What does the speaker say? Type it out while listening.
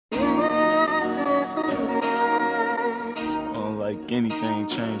like anything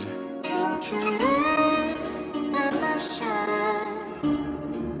changing.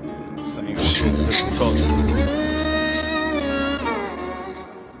 Same shit that talking.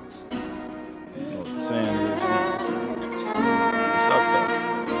 You know what the saying is? It's up there.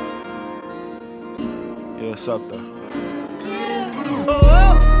 Yeah, it's up there.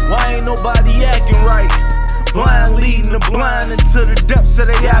 Why ain't nobody acting right? Blind leading the blind into the depths of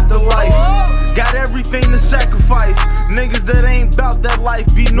their afterlife. Got everything to sacrifice. Niggas that ain't bout that life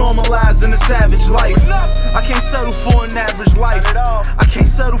be normalizing a savage life. I can't settle for an average life. I can't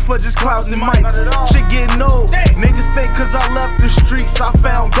settle for just clouds and mics. Shit getting old. Niggas think cause I left the streets I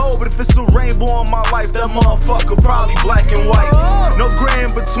found gold. But if it's a rainbow in my life, that motherfucker probably black and white. No gray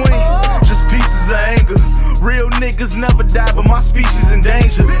in between, just pieces of anger. Real niggas never die, but my species in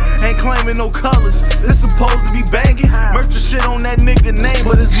danger. Ain't claiming no colors, it's supposed to be banging. Murder shit on that nigga name,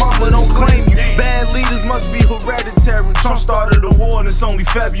 but his mama don't claim you. Bad leaders must be hereditary. Trump started a war and it's only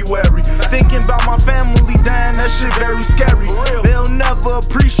February. Thinking about my family dying, that shit very scary. They'll never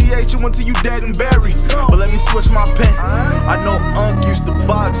appreciate you until you dead and buried. But let me switch my pen. I know Unc used to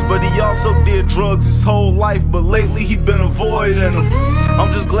box, but he also did drugs his whole life. But lately he been avoiding them.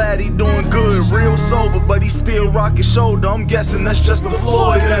 I'm just glad he doing good, real sober, but he still rocking shoulder. I'm guessing that's just the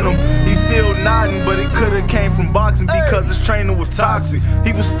Floyd in him. He's still nodding, but it could've came from boxing because his trainer was toxic.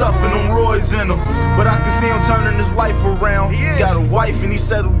 He was stuffing them roids in him, but I can see him turning his life around. He got a wife and he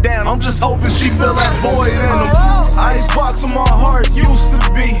settled down. I'm just hoping she feel that void in him. Icebox on my heart used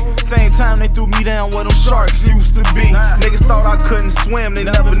to be. Same time they threw me down where them sharks used to be. Niggas thought I couldn't swim, they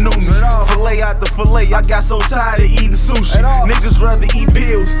never knew me. Filet out the filet, I got so tired of eating sushi. Niggas rather eat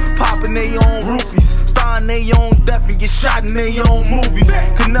pills, popping they own roofies, starring they own death and get shot in they own movies.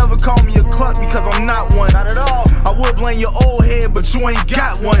 Could never call me a cluck because I'm not one. Not at all. I would blame your old head, but you ain't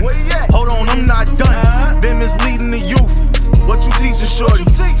got one. Hold on, I'm not done. Them misleading the youth. What you teaching, shorty?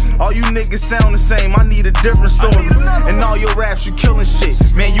 All you niggas sound the same, I need a different story. And all your raps, you killing shit.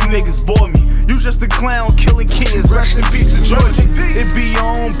 Man, you niggas bore me. You just a clown killing kids. Rest in peace to Georgia. It be your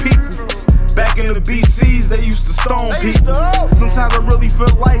own people. Back in the BCs, they used to stone people. Sometimes I really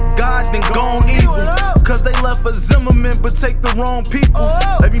feel like God done gone evil, cause they left a Zimmerman but take the wrong people.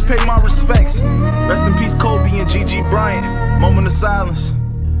 Let me pay my respects. Rest in peace Kobe and Gigi Bryant. Moment of silence.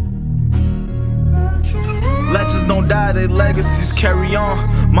 Legends don't die, their legacies carry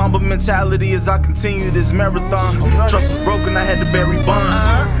on. Mamba mentality as I continue this marathon. Trust was broken, I had to bury bonds.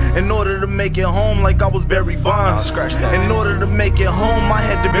 In order to make it home like I was Barry Bonds. In order to make it home, I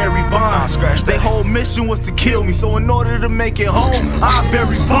had to bury bonds. Their whole mission was to kill me, so in order to make it home, I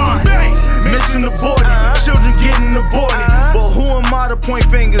bury bonds. Mission aborted, children getting aborted. But who am I to point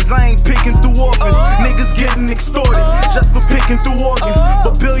fingers? I ain't picking through orphans. Niggas getting extorted just for picking through organs.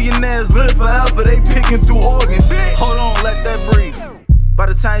 But billionaires live forever, they picking through organs. Hold on, let that breathe. By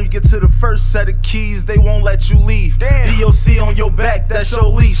the time you get to the first set of keys, they won't let you leave. DOC on your back, that's your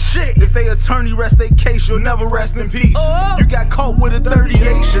leash. If they attorney rest their case, you'll never rest in peace. You got caught with a 38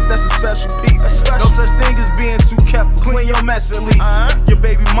 shit, that's a special piece. No such thing as being too careful, clean your mess at least. Your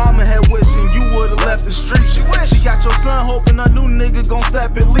baby mama had wishing you would've left the streets. She got your son hoping a new nigga gon'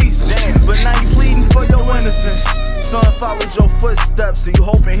 step at least. But now you pleading for your innocence. Son followed your footsteps, so you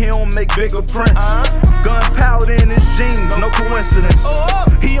hoping he don't make bigger prints. Gunpowder in his jeans, no coincidence.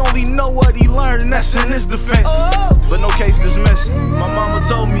 He only know what he learned, and that's in his defense. But no case dismissed. My mama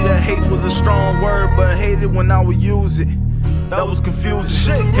told me that hate was a strong word, but hated when I would use it. That was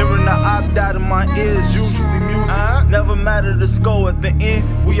confusing. Hearing the op out in my ears, usually music. Never matter the score at the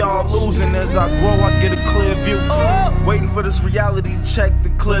end, we all losing. As I grow, I get a clear view. Waiting for this reality check to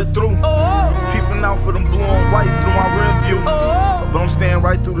clear through. Peeping out for them blue and whites through my rear view. But I'm staying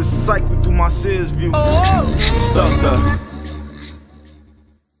right through the cycle, through my Sears view. Stuck up.